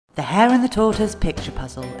The Hare and the Tortoise Picture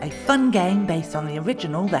Puzzle, a fun game based on the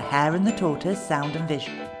original The Hare and the Tortoise Sound and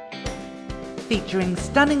Vision. Featuring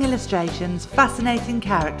stunning illustrations, fascinating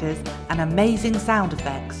characters and amazing sound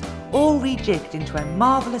effects, all rejigged into a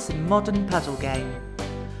marvellous and modern puzzle game.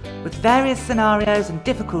 With various scenarios and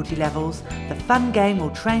difficulty levels, the fun game will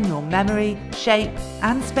train your memory, shape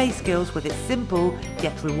and space skills with its simple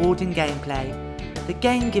yet rewarding gameplay. The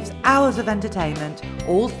game gives hours of entertainment,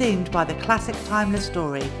 all themed by the classic timeless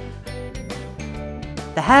story.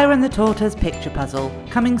 The Hare and the Tortoise Picture Puzzle,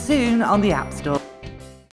 coming soon on the App Store.